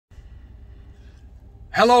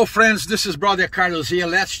Hello friends, this is Brother Carlos here.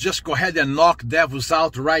 Let's just go ahead and knock devils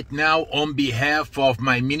out right now on behalf of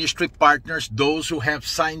my ministry partners, those who have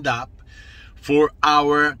signed up for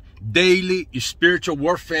our daily spiritual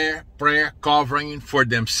warfare prayer covering for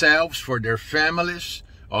themselves, for their families,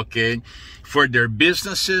 okay, for their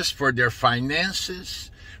businesses, for their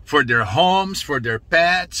finances, for their homes, for their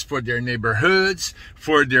pets, for their neighborhoods,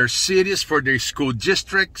 for their cities, for their school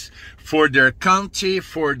districts, for their county,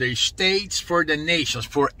 for their states, for the nations,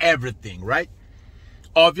 for everything, right?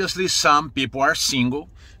 Obviously, some people are single,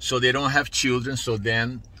 so they don't have children, so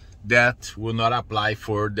then that will not apply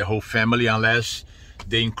for the whole family unless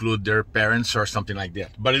they include their parents or something like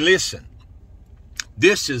that. But listen,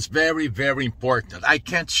 this is very, very important. I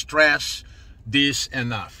can't stress this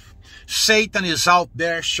enough. Satan is out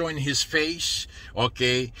there showing his face,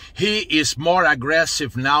 okay? He is more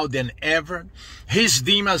aggressive now than ever. His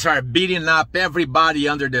demons are beating up everybody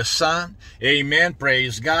under the sun. Amen,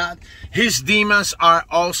 praise God. His demons are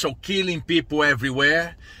also killing people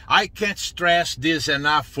everywhere. I can't stress this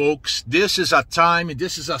enough, folks. This is a time,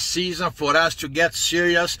 this is a season for us to get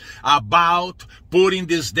serious about putting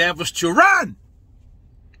these devils to run.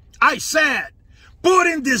 I said,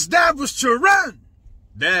 putting these devils to run.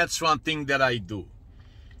 That's one thing that I do.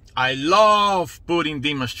 I love putting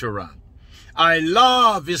demons to run. I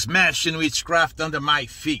love smashing witchcraft under my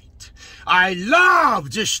feet. I love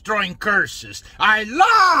destroying curses. I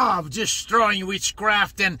love destroying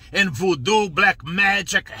witchcraft and voodoo, black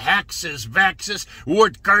magic, hexes, vexes,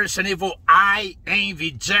 word curse and evil eye,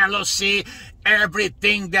 envy, jealousy,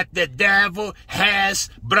 everything that the devil has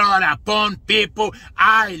brought upon people.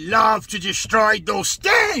 I love to destroy those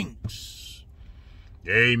things.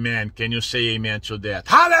 Amen. Can you say amen to that?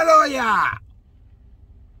 Hallelujah!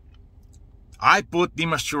 I put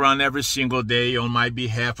demons to run every single day on my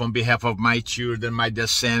behalf, on behalf of my children, my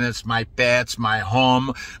descendants, my pets, my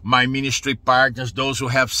home, my ministry partners, those who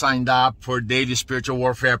have signed up for daily spiritual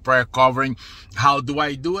warfare prayer covering. How do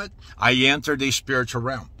I do it? I enter the spiritual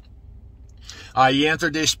realm. I enter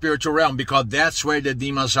the spiritual realm because that's where the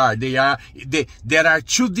demons are. There are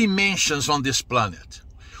two dimensions on this planet.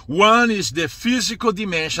 One is the physical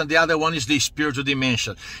dimension, the other one is the spiritual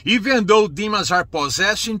dimension. Even though demons are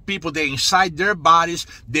possessing people, they're inside their bodies,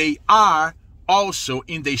 they are also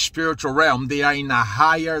in the spiritual realm. They are in a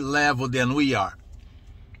higher level than we are.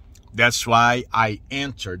 That's why I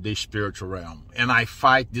enter the spiritual realm and I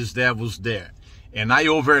fight these devils there. And I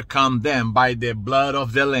overcome them by the blood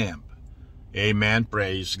of the Lamb. Amen,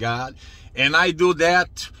 praise God. And I do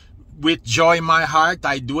that with joy in my heart.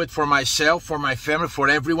 I do it for myself, for my family, for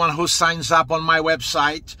everyone who signs up on my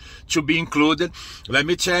website to be included. Let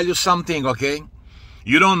me tell you something, okay?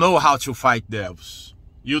 You don't know how to fight devils.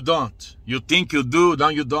 You don't. You think you do, no,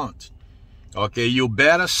 you don't. Okay, you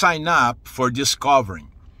better sign up for this covering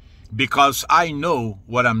because I know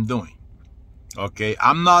what I'm doing. Okay,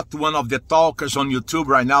 I'm not one of the talkers on YouTube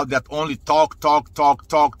right now that only talk.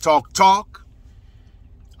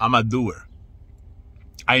 I'm a doer.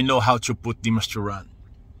 I know how to put demons to run.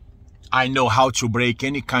 I know how to break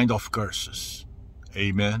any kind of curses.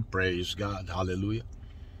 Amen. Praise God. Hallelujah.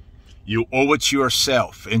 You owe it to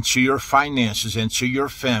yourself and to your finances and to your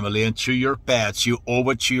family and to your pets. You owe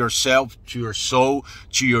it to yourself, to your soul,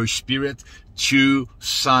 to your spirit to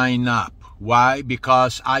sign up. Why?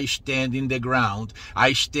 Because I stand in the ground.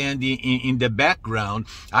 I stand in the background.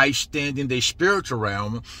 I stand in the spiritual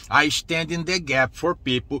realm. I stand in the gap for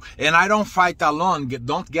people. And I don't fight alone.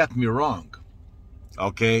 Don't get me wrong.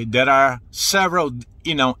 Okay? There are several,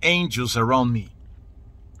 angels around me.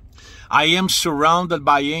 I am surrounded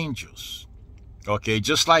by angels. Okay?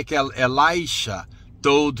 Just like Elisha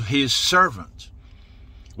told his servant.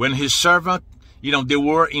 When his servant, they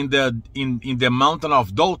were in the mountain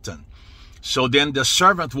of Dothan. So then the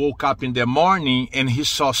servant woke up in the morning and he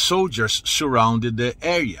saw soldiers surrounded the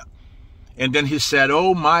area. And then he said,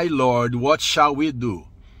 "Oh my Lord, what shall we do?"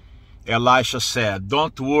 Elisha said,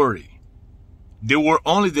 "Don't worry." There were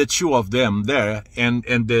only the two of them there, and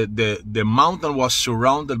the mountain was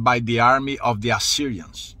surrounded by the army of the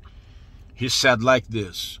Assyrians. He said like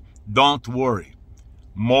this, "Don't worry.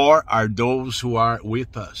 More are those who are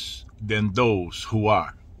with us than those who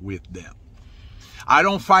are with them." I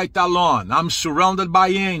don't fight alone. I'm surrounded by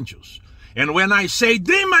angels. And when I say,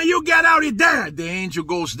 "Demon, you get out of there," the angel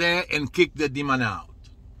goes there and kicks the demon out.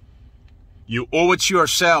 You owe it to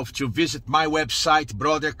yourself to visit my website,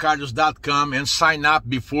 brothercarlos.com, and sign up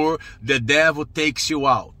before the devil takes you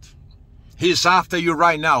out. He's after you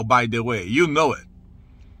right now, by the way. You know it.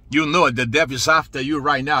 You know it. The devil is after you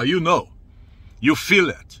right now. You know. You feel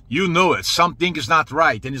it. You know it. Something is not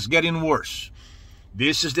right and it's getting worse.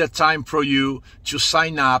 This is the time for you to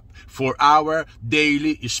sign up for our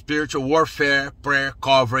daily spiritual warfare prayer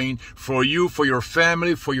covering for you, for your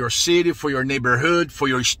family, for your city, for your neighborhood, for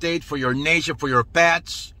your state, for your nation, for your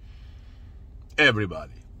pets.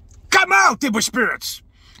 Everybody. Come out, evil spirits!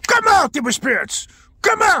 Come out, evil spirits!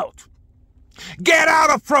 Come out! Get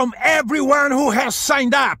out from everyone who has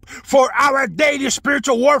signed up for our daily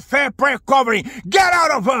spiritual warfare prayer covering. Get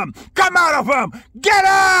out of them. Come out of them. Get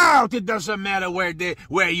out. It doesn't matter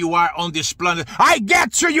where you are on this planet. I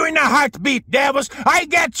get to you in a heartbeat, devils. I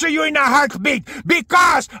get to you in a heartbeat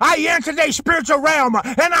because I enter the spiritual realm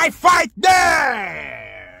and I fight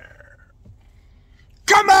there.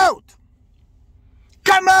 Come out.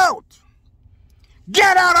 Come out.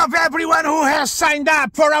 Get out of everyone who has signed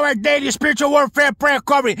up for our daily spiritual warfare prayer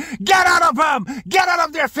covering. Get out of them. Get out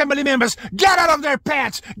of their family members. Get out of their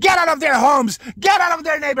pets. Get out of their homes. Get out of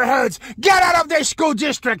their neighborhoods. Get out of their school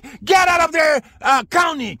district. Get out of their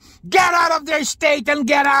county. Get out of their state and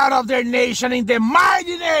get out of their nation in the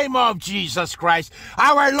mighty name of Jesus Christ,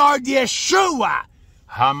 our Lord Yeshua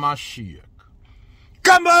HaMashiach.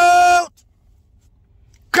 Come out.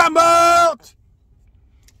 Come out.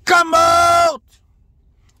 Come out.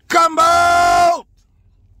 Come out!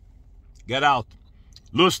 Get out.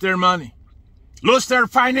 Lose their money. Lose their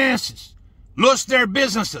finances. Lose their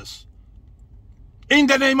businesses. In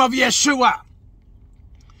the name of Yeshua.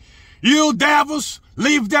 You devils,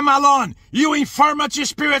 leave them alone. You infirmity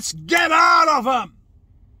spirits, get out of them.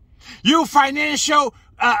 You financial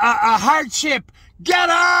hardship, get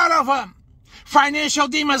out of them. Financial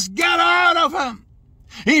demons, get out of them.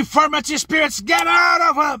 Infirmity spirits, get out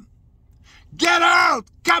of them. Get out!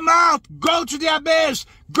 Come out! Go to the abyss!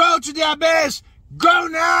 Go to the abyss! Go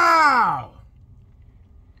now!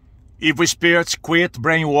 Evil spirits, quit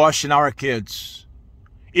brainwashing our kids.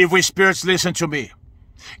 Evil spirits, listen to me.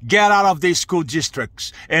 Get out of these school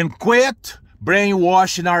districts and quit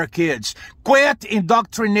brainwashing our kids. Quit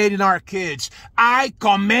indoctrinating our kids. I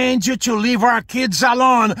command you to leave our kids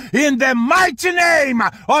alone in the mighty name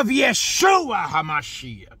of Yeshua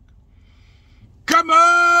HaMashiach. Come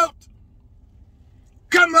out!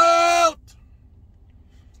 Come out!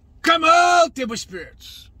 Come out, evil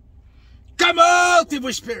spirits! Come out,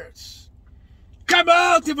 evil spirits! Come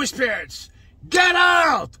out, evil spirits! Get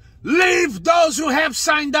out! Leave those who have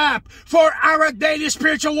signed up for our daily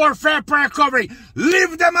spiritual warfare prayer covering.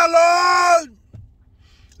 Leave them alone!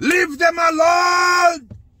 Leave them alone!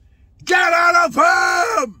 Get out of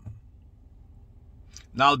them!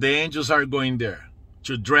 Now the angels are going there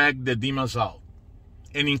to drag the demons out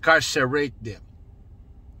and incarcerate them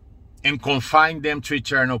and confine them to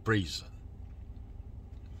eternal prison.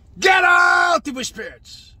 Get out, evil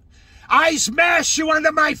spirits! I smash you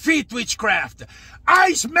under my feet, witchcraft!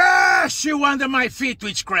 I smash you under my feet,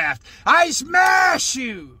 witchcraft! I smash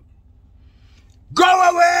you! Go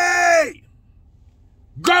away!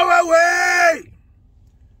 Go away!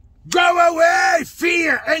 Go away!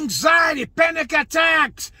 Fear, anxiety, panic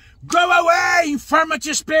attacks! Go away,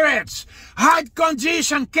 infirmity spirits! Heart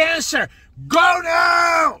condition, cancer! Go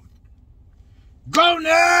now! Go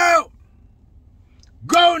now!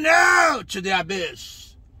 Go now to the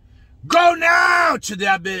abyss! Go now to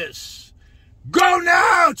the abyss! Go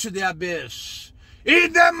now to the abyss!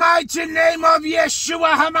 In the mighty name of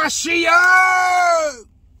Yeshua HaMashiach!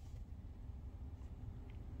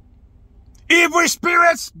 Evil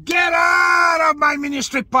spirits, get out of my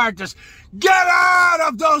ministry partners! Get out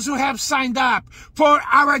of those who have signed up for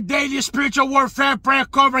our daily spiritual warfare prayer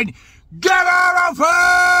covering! Get out of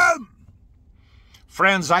them!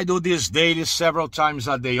 Friends, I do this daily several times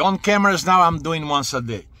a day. On cameras now, I'm doing once a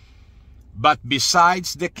day. But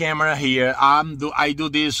besides the camera here, I do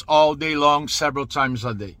this all day long, several times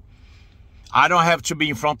a day. I don't have to be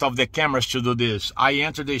in front of the cameras to do this. I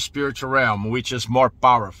enter the spiritual realm, which is more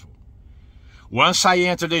powerful. Once I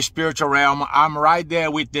enter the spiritual realm, I'm right there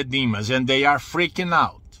with the demons, and they are freaking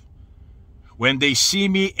out. When they see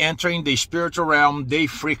me entering the spiritual realm, they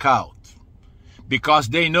freak out. Because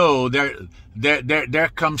they know there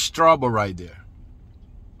comes trouble right there.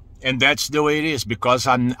 And that's the way it is, because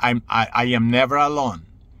I am never alone.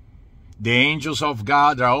 The angels of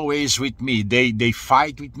God are always with me. They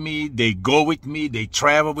fight with me, they go with me, they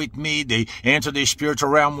travel with me, they enter the spiritual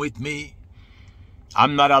realm with me.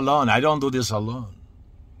 I'm not alone. I don't do this alone.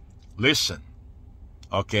 Listen,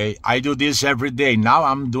 okay, I do this every day. Now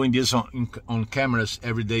I'm doing this on cameras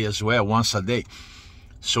every day as well, once a day.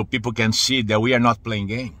 So people can see that we are not playing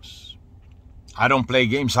games. I don't play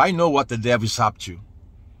games. I know what the devil is up to.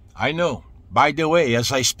 I know. By the way,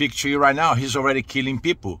 as I speak to you right now, he's already killing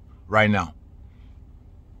people right now.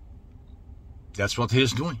 That's what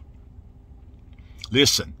he's doing.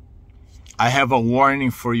 Listen, I have a warning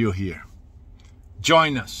for you here.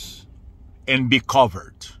 Join us and be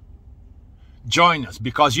covered. Join us,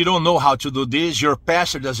 because you don't know how to do this. Your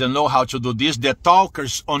pastor doesn't know how to do this. The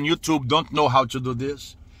talkers on YouTube don't know how to do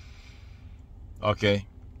this. Okay?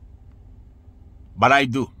 But I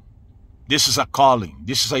do. This is a calling.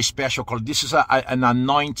 This is a special call. This is an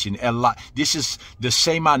anointing. This is the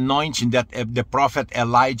same anointing that the prophet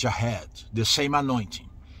Elijah had. The same anointing.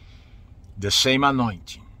 The same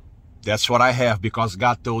anointing. That's what I have, because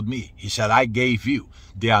God told me. He said, I gave you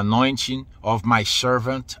the anointing of my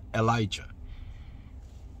servant Elijah.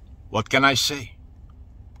 What can I say?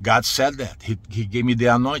 God said that. He gave me the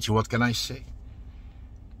anointing. What can I say?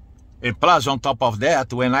 And plus, on top of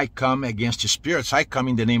that, when I come against the spirits, I come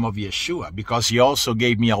in the name of Yeshua, because he also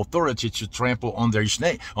gave me authority to trample on their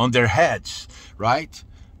heads, right?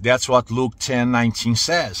 That's what Luke 10:19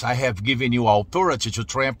 says. I have given you authority to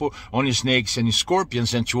trample on snakes and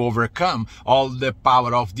scorpions and to overcome all the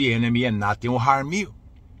power of the enemy, and nothing will harm you.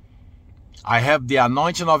 I have the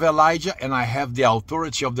anointing of Elijah, and I have the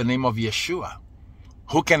authority of the name of Yeshua.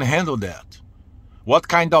 Who can handle that? What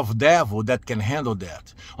kind of devil that can handle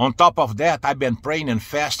that? On top of that, I've been praying and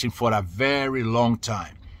fasting for a very long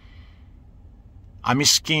time. I'm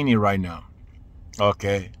skinny right now,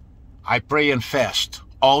 okay? I pray and fast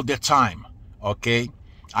all the time, okay?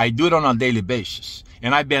 I do it on a daily basis.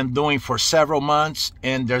 And I've been doing for several months,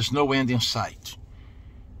 and there's no end in sight.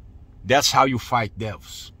 That's how you fight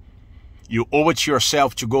devils. You owe it to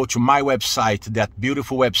yourself to go to my website, that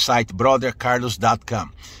beautiful website,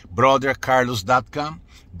 brothercarlos.com. brothercarlos.com,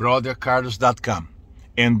 brothercarlos.com.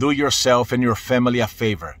 And do yourself and your family a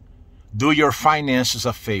favor. Do your finances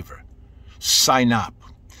a favor. Sign up.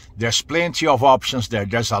 There's plenty of options there.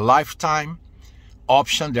 There's a lifetime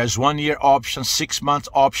option, there's 1 year option, 6 months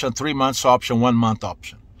option, 3 months option, 1 month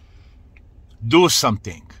option. Do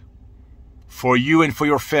something for you and for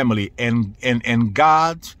your family. And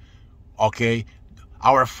God, okay,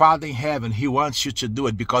 our Father in heaven, he wants you to do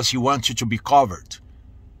it because he wants you to be covered.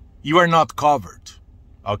 You are not covered,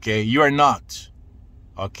 okay? You are not,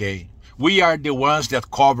 okay? We are the ones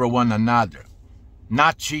that cover one another,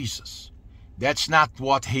 not Jesus. That's not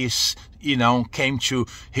what he's, he came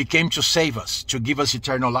to save us, to give us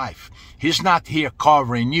eternal life. He's not here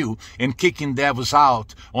covering you and kicking devils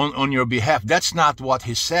out on your behalf. That's not what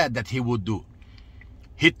he said that he would do.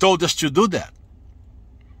 He told us to do that.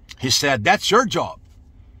 He said, that's your job.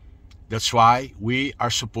 That's why we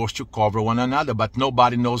are supposed to cover one another, but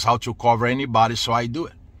nobody knows how to cover anybody, so I do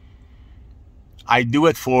it. I do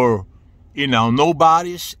it for,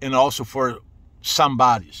 nobodies, and also for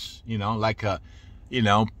somebodies, like,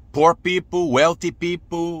 poor people, wealthy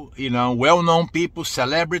people, well-known people,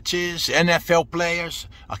 celebrities, NFL players,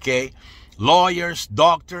 okay, lawyers,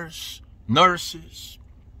 doctors, nurses.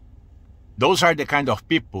 Those are the kind of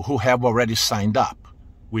people who have already signed up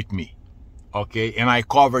with me, okay, and I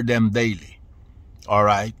cover them daily. All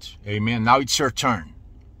right, amen. Now it's your turn,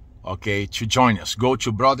 okay, to join us. Go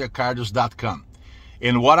to brothercarlos.com.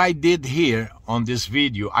 And what I did here on this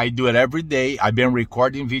video, I do it every day. I've been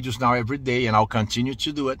recording videos now every day, and I'll continue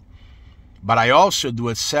to do it. But I also do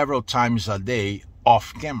it several times a day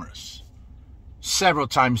off cameras. Several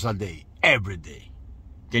times a day, every day.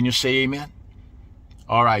 Can you say amen?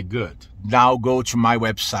 All right, good. Now go to my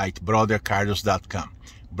website, brothercarlos.com.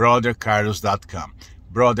 brothercarlos.com.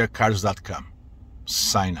 brothercarlos.com.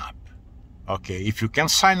 Sign up. Okay, if you can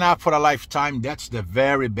sign up for a lifetime, that's the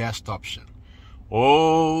very best option.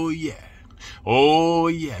 Oh yeah. Oh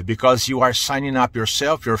yeah, because you are signing up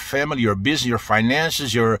yourself, your family, your business, your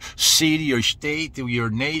finances, your city, your state, your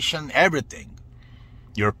nation, everything.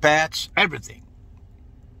 Your pets, everything.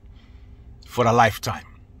 For a lifetime.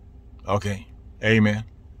 Okay, amen.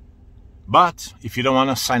 But if you don't want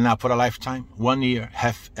to sign up for a lifetime, 1 year,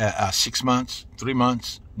 6 months, 3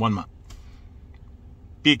 months, 1 month.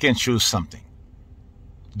 Pick and choose something.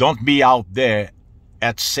 Don't be out there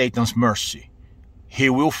at Satan's mercy. He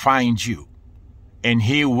will find you, and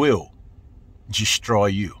he will destroy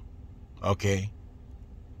you, okay?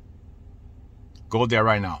 Go there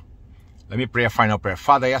right now. Let me pray a final prayer.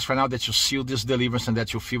 Father, I ask right now that you seal this deliverance and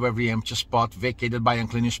that you fill every empty spot vacated by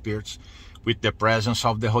unclean spirits with the presence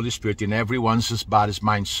of the Holy Spirit in everyone's bodies,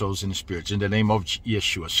 minds, souls, and spirits. In the name of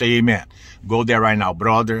Yeshua. Say amen. Go there right now,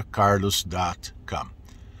 brothercarlos.com.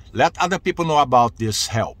 Let other people know about this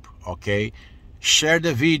help, okay? Share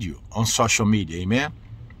the video on social media, amen?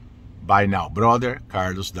 Bye now,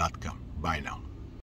 brothercarlos.com. Bye now.